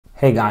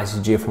Hey guys,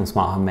 it's Gio from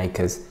Smart Home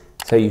Makers.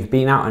 So you've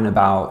been out and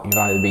about, you've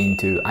either been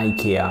to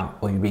Ikea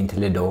or you've been to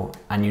Lidl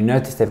and you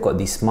notice they've got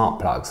these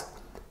smart plugs,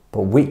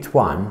 but which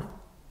one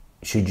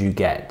should you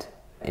get?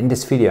 In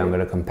this video I'm going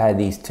to compare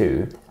these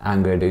two.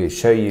 I'm going to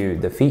show you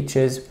the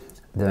features,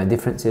 the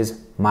differences,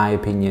 my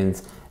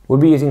opinions. We'll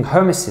be using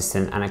Home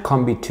Assistant and a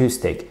Conbee II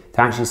Stick to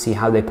actually see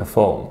how they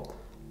perform.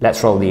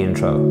 Let's roll the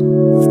intro.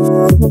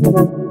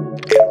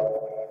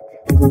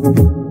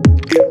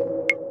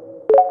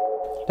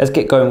 Let's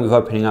get going with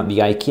opening up the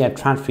Ikea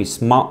Tradfri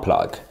Smart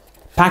Plug.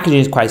 Packaging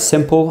is quite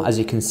simple, as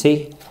you can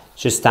see.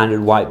 It's just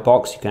standard white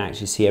box. You can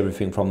actually see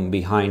everything from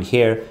behind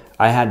here.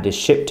 I had this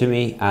shipped to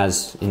me,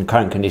 as in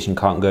current condition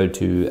can't go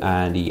to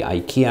the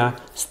Ikea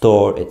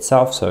store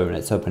itself, so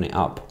let's open it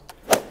up.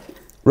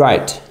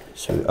 Right,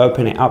 so we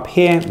open it up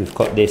here. We've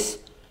got this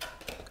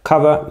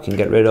cover we can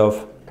get rid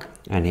of,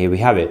 and here we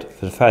have it.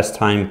 For the first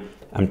time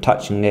I'm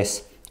touching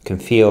this, you can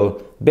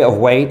feel a bit of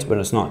weight, but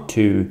it's not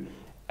too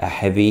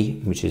heavy,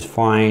 which is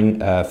fine.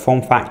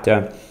 Form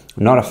factor,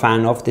 I'm not a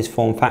fan of this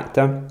form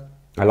factor.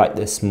 I like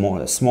the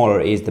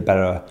smaller it is, the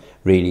better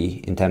really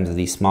in terms of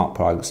these smart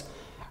plugs.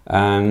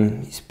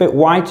 It's a bit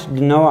white,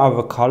 no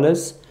other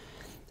colors,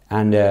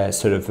 and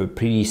sort of a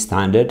pretty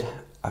standard.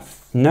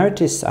 I've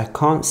noticed I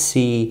can't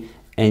see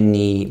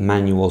any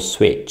manual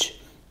switch,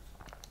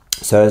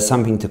 so it's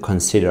something to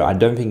consider. I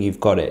don't think you've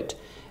got it.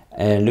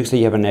 It looks like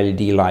you have an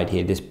LED light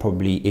here. This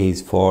probably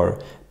is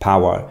for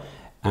power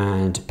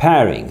and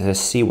pairing. Let's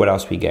see what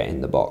else we get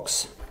in the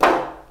box.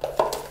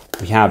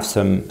 We have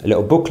a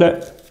little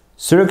booklet.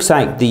 So it looks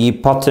like the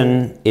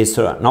button is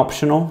sort of an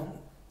optional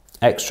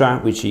extra,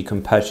 which you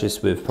can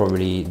purchase with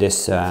probably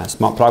this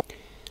smart plug.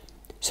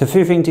 So a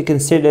few things to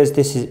consider is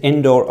this is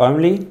indoor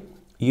only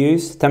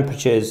use.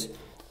 Temperatures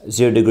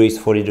 0 degrees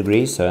to 40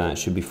 degrees, so that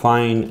should be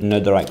fine. No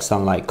direct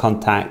sunlight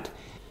contact.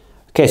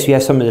 Okay, so you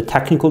have some of the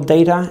technical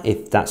data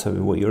if that's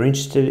what you're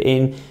interested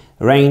in.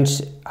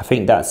 Range, I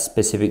think that's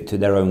specific to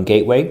their own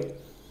gateway.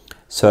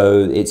 So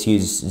it's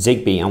used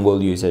Zigbee, and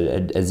we'll use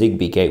a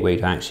Zigbee gateway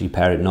to actually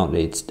pair it, not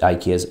it's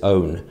Ikea's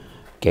own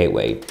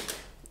gateway.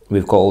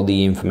 We've got all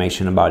the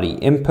information about the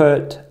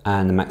input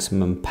and the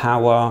maximum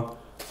power.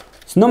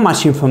 It's not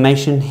much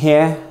information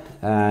here,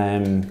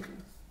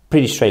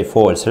 pretty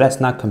straightforward. So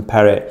let's now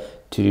compare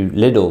it to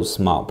Lidl's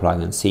smart plug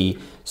and see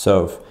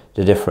sort of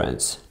the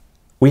difference.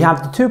 We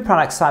have the two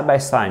products side by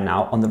side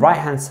now. On the right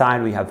hand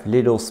side we have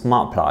Lidl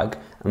smart plug,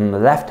 and on the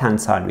left hand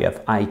side we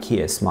have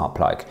Ikea smart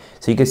plug.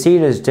 So you can see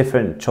there's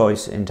different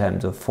choice in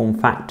terms of form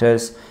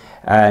factors.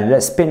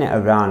 Let's spin it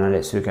around and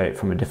let's look at it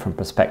from a different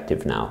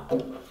perspective now.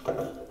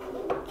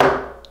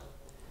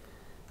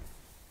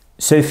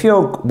 So if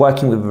you're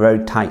working with a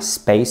very tight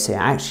space, it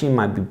actually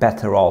might be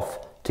better off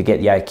to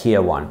get the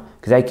Ikea one,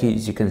 because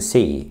as you can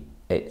see,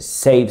 it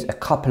saves a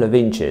couple of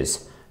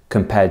inches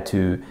compared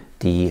to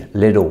the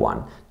Lidl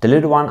one. The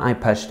Lidl one, I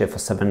purchased it for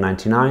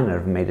 $7.99.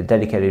 I've made a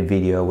dedicated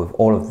video with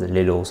all of the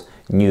Lidl's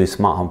new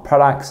smart home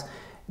products.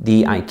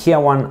 The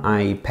Ikea one,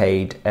 I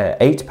paid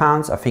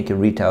 £8. I think it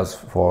retails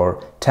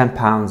for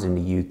 £10 in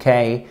the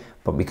UK,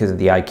 but because of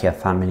the Ikea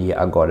family,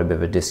 I got a bit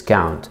of a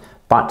discount.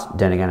 But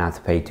then again, I have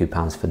to pay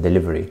 £2 for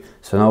delivery.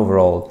 So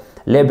overall,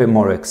 a little bit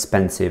more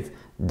expensive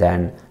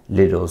than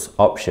Lidl's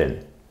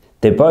option.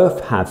 They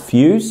both have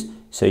fuse,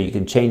 so you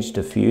can change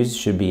the fuse. It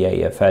should be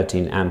a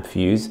 13 amp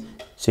fuse.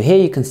 So here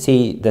you can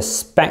see the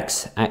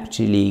specs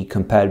actually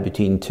compared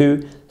between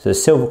two. So the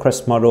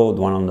Silvercrest model,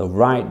 the one on the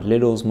right,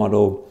 Lidl's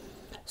model,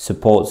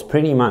 supports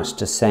pretty much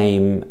the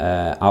same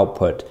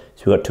output.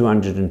 So we've got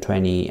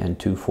 220 and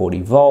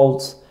 240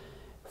 volts,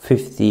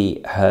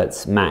 50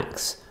 Hertz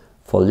max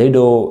for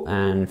Lidl,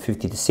 and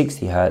 50 to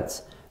 60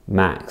 Hertz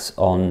max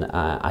on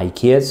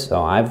Ikea's.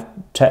 So I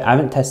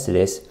haven't tested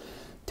this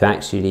to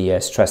actually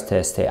stress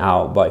test it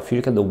out, but if you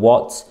look at the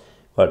watts,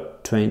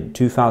 got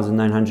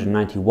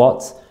 2,990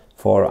 watts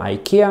for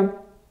Ikea,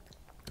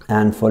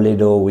 and for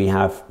Lidl we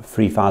have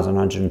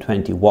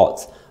 3,120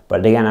 watts.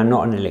 But again, I'm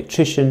not an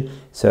electrician,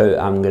 so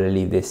I'm going to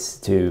leave this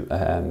to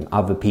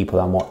other people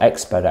that are more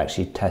expert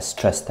actually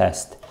stress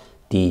test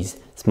these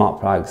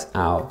smart plugs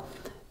out.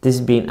 This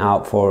has been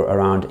out for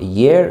around a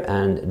year,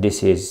 and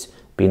this has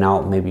been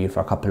out maybe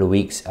for a couple of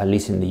weeks, at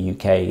least in the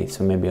UK,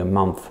 so maybe a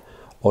month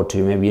or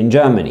two, maybe in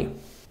Germany.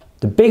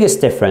 The biggest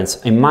difference,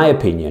 in my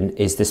opinion,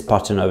 is this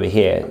button over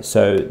here.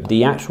 So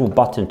the actual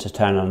button to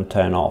turn on and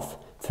turn off,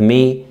 for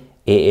me,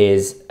 it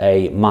is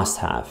a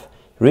must-have.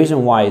 The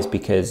reason why is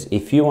because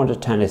if you want to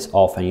turn this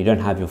off and you don't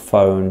have your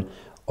phone,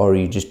 or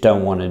you just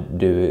don't want to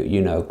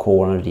do, call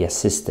one of the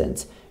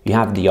assistants, you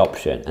have the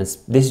option. And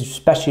this is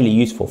especially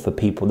useful for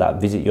people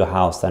that visit your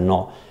house that are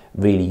not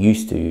really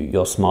used to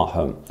your smart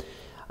home.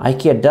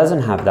 Ikea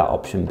doesn't have that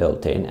option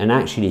built in, and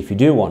actually if you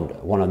do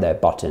want one of their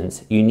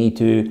buttons, you need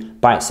to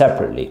buy it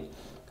separately.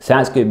 So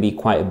that's going to be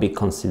quite a big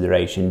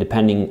consideration,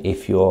 depending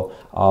if you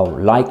are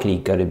likely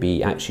going to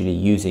be actually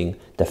using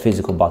the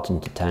physical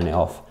button to turn it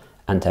off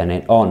and turn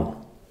it on.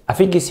 I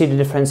think you see the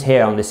difference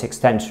here on this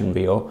extension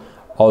reel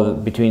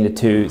between the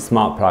two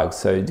smart plugs.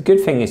 So the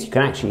good thing is you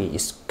can actually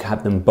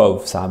have them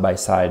both side by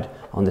side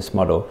on this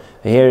model.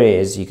 Here it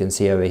is, you can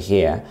see over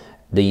here,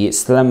 the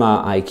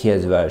slimmer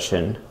Ikea's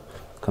version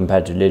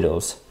compared to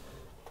Lidl's,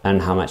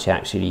 and how much it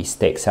actually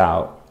sticks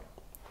out.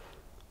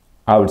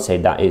 I would say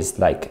that is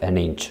like an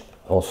inch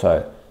or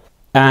so.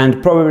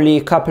 And probably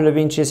a couple of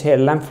inches here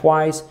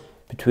lengthwise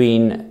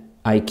between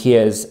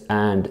Ikea's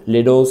and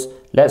Lidl's.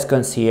 Let's go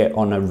and see it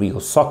on a real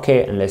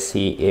socket and let's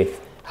see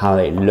how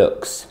it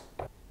looks.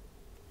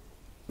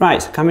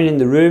 Right, so coming in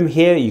the room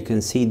here, you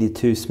can see the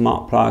two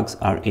smart plugs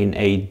are in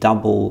a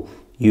double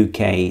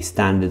UK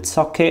standard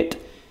socket.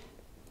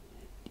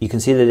 You can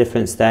see the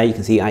difference there. You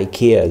can see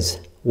Ikea's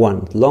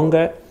one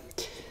longer.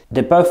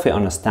 They both fit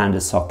on a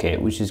standard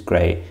socket, which is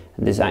great.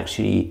 And there's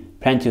actually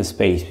plenty of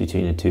space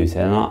between the two, so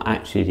they're not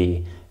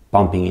actually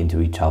bumping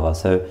into each other.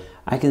 So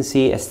I can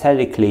see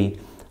aesthetically,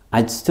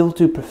 I'd still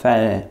do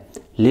prefer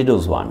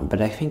Lidl's one,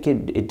 but I think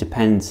it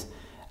depends.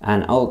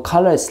 And our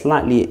color is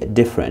slightly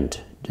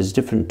different. There's a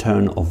different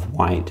tone of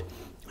white.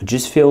 It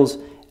just feels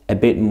a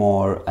bit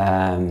more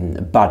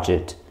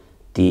budget,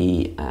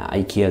 the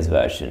Ikea's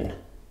version.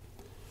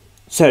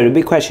 So the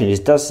big question is,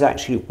 does this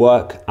actually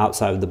work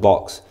outside of the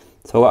box?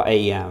 So I've got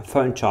a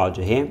phone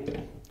charger here.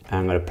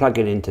 I'm going to plug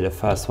it into the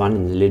first one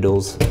in the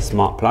Lidl's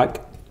smart plug.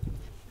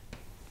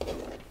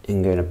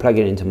 I'm going to plug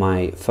it into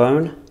my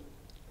phone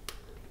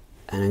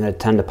and I'm going to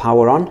turn the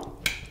power on.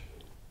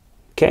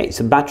 Okay,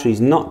 so battery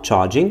is not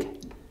charging.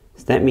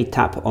 So let me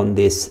tap on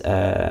this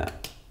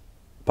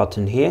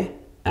button here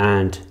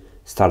and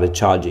started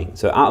charging.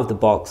 So out of the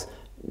box,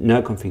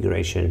 no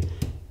configuration,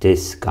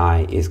 this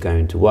guy is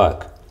going to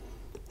work.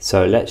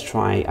 So let's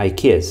try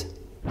Ikea's.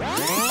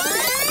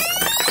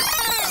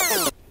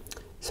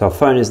 So our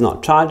phone is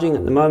not charging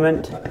at the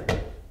moment.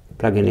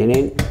 Plugging it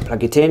in,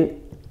 plug it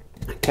in.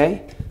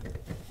 Okay,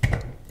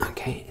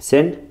 it's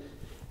in.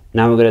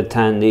 Now we're going to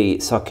turn the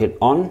socket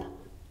on.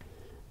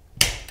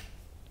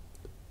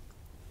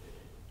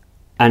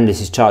 And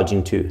this is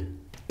charging too.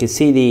 You can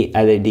see the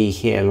LED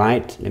here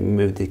light. Let me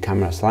move the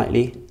camera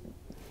slightly.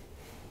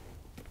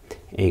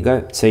 There you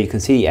go. So you can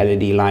see the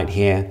LED light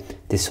here.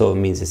 This sort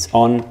of means it's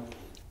on.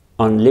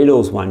 On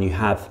Lidl's one, you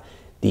have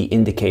the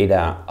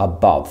indicator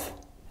above.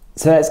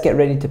 So let's get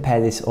ready to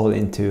pair this all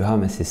into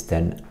Home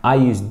Assistant. I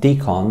use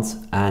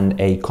Decons and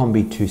a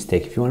Conbee II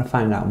Stick. If you want to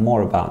find out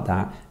more about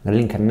that, I'm going to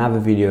link another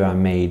video I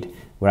made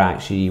where I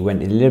actually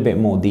went in a little bit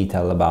more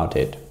detail about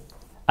it.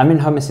 I'm in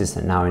Home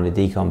Assistant now in the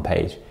Decon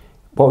page.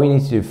 What we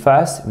need to do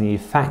first, we need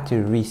to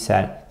factory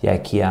reset the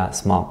Ikea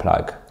smart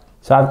plug.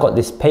 So I've got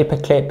this paper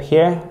clip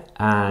here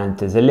and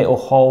there's a little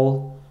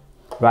hole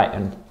right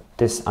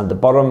on the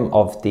bottom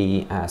of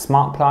the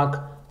smart plug.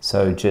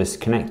 So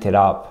just connect it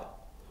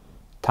up,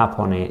 tap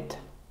on it,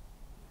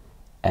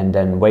 and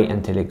then wait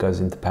until it goes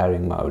into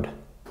pairing mode.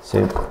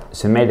 So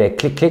it made a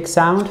click click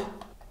sound,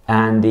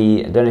 and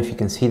I don't know if you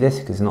can see this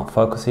because it's not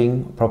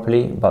focusing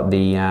properly, but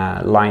the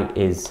light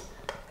is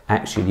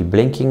actually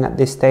blinking at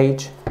this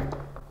stage.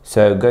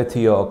 So go to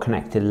your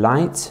connected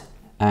lights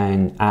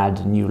and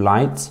add new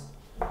lights,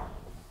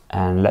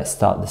 and let's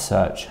start the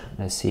search.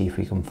 Let's see if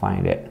we can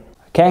find it.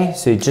 Okay,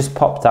 so it just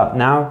popped up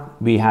now.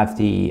 We have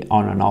the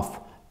on and off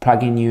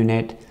plug-in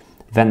unit,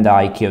 vendor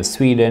Ikea of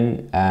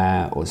Sweden.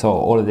 So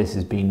all of this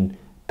has been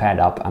paired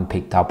up and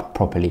picked up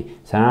properly.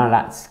 So now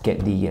let's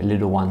get the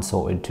little one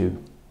sorted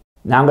too.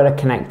 Now I'm going to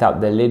connect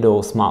up the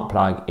Lidl smart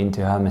plug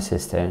into Home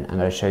Assistant. I'm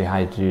going to show you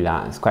how to do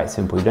that. It's quite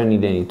simple. You don't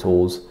need any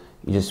tools.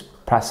 You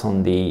just press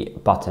on the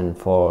button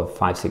for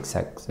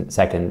 5-6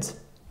 seconds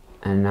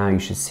and now you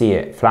should see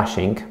it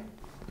flashing.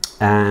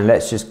 And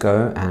let's just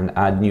go and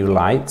add new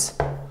lights.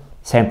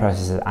 Same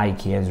process as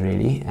Ikea's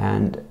really,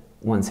 and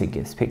once it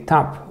gets picked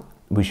up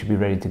we should be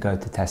ready to go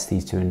to test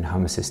these two in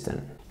Home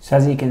Assistant. So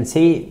as you can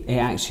see, it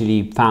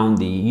actually found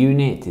the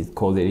unit. It's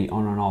called the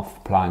on and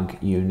off plug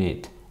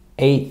unit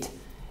 8,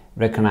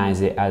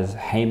 recognize it as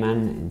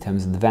Heyman in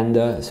terms of the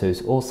vendor, so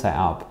it's all set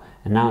up.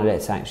 And now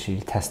let's actually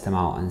test them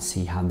out and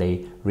see how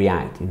they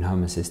react in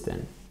Home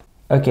Assistant.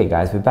 Okay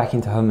guys, we're back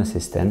into Home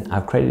Assistant.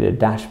 I've created a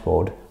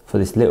dashboard for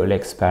this little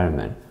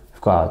experiment.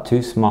 We've got our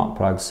two smart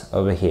plugs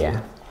over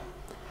here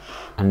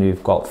and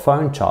we've got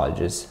phone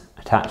chargers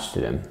attached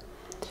to them.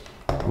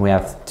 And we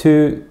have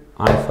two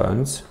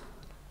iPhones,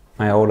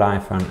 my old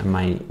iPhone and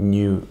my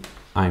new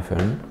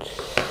iPhone,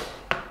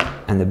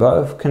 and they're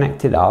both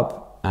connected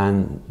up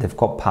and they've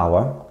got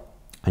power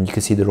and you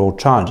can see they're all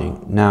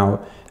charging.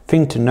 Now,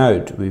 thing to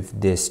note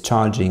with this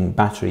charging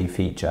battery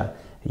feature,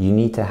 you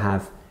need to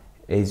have,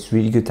 it's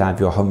really good to have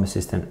your Home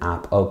Assistant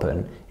app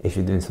open if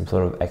you're doing some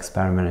sort of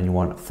experiment and you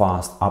want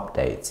fast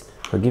updates.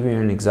 I'll give you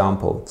an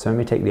example. So let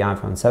me take the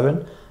iPhone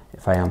 7,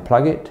 if I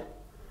unplug it,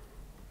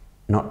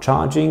 not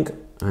charging,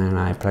 and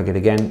I plug it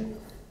again,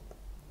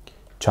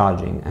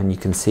 charging, and you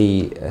can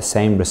see the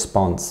same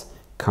response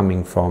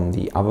coming from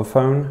the other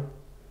phone,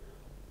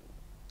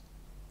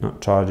 not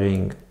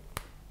charging,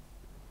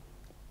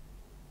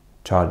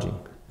 charging.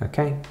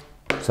 Okay,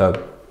 so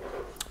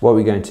what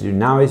we're going to do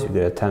now is we're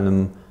going to turn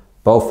them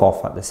both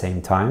off at the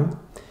same time,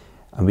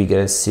 and we're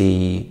going to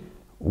see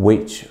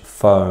which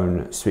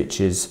phone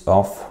switches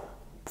off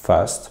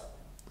first,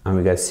 and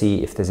we're going to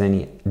see if there's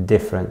any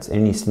difference,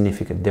 any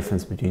significant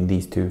difference between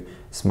these two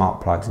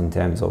smart plugs in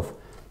terms of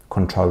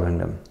controlling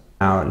them.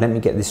 Now let me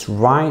get this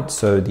right.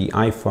 So the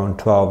iPhone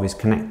 12 is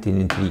connected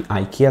into the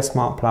Ikea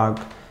smart plug.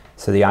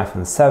 So the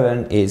iPhone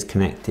 7 is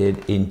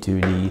connected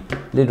into the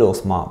Lidl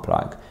smart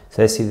plug.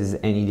 So let's see if there's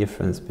any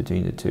difference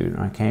between the two.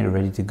 Okay,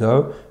 ready to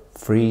go.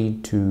 3,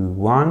 2,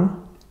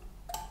 1.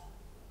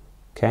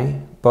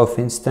 Okay, both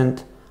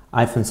instant.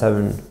 iPhone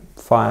 7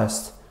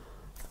 first,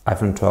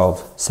 iPhone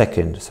 12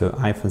 second. So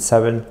iPhone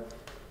 7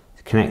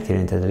 is connected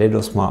into the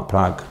Lidl smart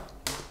plug.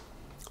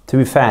 To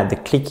be fair, the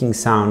clicking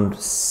sound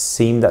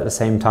seemed at the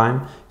same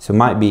time, so it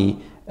might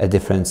be a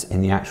difference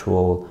in the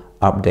actual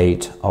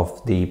update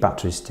of the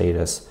battery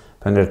status.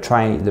 But I'm going to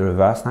try the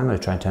reverse now. I'm going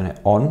to try and turn it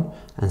on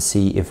and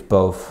see if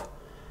both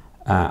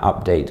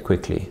update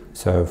quickly.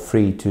 So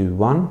 3, 2,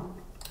 1.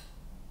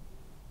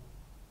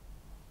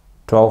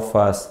 12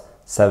 first,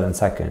 7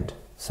 second.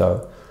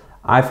 So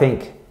I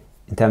think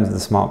in terms of the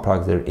smart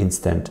plugs, they're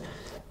instant.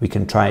 We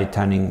can try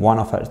turning one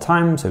off at a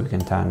time. So we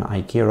can turn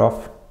Ikea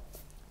off.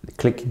 The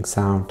clicking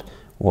sound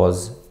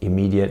was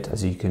immediate,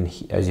 as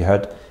you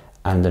heard,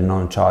 and the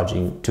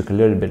non-charging took a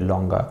little bit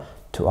longer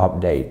to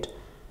update.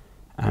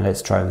 And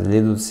let's try the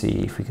Lidl,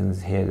 see if we can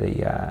hear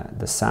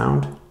the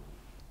sound.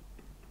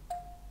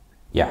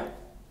 Yeah.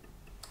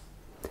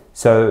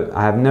 So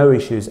I have no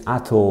issues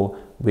at all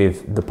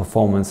with the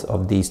performance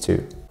of these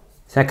two.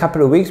 So in a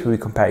couple of weeks we'll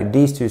be comparing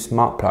these two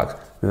smart plugs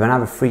with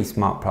another 3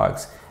 smart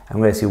plugs, and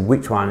we're going to see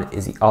which one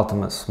is the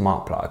ultimate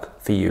smart plug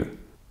for you.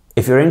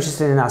 If you're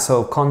interested in that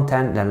sort of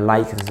content, then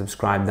like and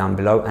subscribe down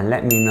below, and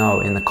let me know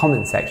in the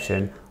comment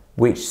section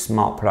which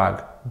smart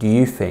plug do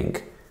you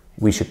think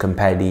we should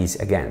compare these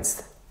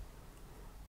against.